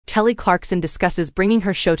Kelly Clarkson discusses bringing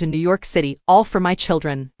her show to New York City, all for my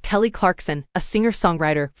children. Kelly Clarkson, a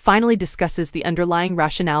singer-songwriter, finally discusses the underlying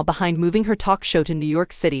rationale behind moving her talk show to New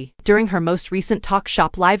York City. During her most recent Talk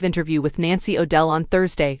Shop Live interview with Nancy O'Dell on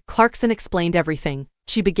Thursday, Clarkson explained everything.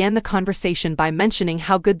 She began the conversation by mentioning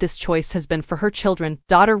how good this choice has been for her children,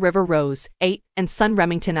 daughter River Rose, 8, and son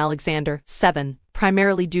Remington Alexander, 7,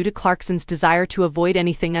 primarily due to Clarkson's desire to avoid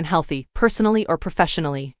anything unhealthy, personally or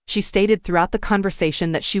professionally. She stated throughout the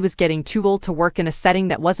conversation that she was getting too old to work in a setting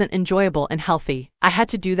that wasn't enjoyable and healthy. I had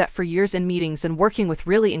to do that for years in meetings and working with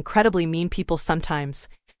really incredibly mean people sometimes,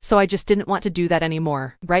 so I just didn't want to do that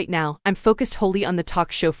anymore. Right now, I'm focused wholly on the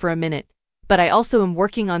talk show for a minute, but I also am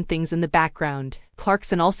working on things in the background.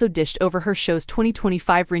 Clarkson also dished over her show's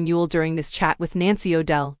 2025 renewal during this chat with Nancy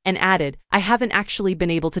O'Dell, and added, "I haven't actually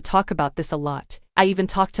been able to talk about this a lot. I even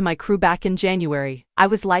talked to my crew back in January. I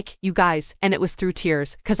was like, you guys, and it was through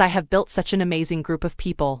tears, 'cause I have built such an amazing group of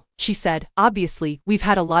people." She said, "Obviously, we've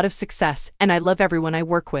had a lot of success, and I love everyone I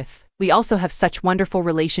work with. We also have such wonderful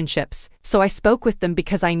relationships, so I spoke with them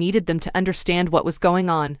because I needed them to understand what was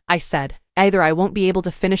going on. I said, either I won't be able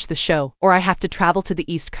to finish the show, or I have to travel to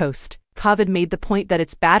the East Coast. COVID made the point that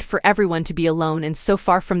it's bad for everyone to be alone and so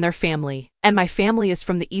far from their family. And my family is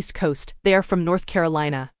from the East Coast, they are from North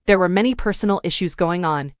Carolina. There were many personal issues going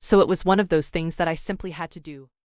on, so it was one of those things that I simply had to do."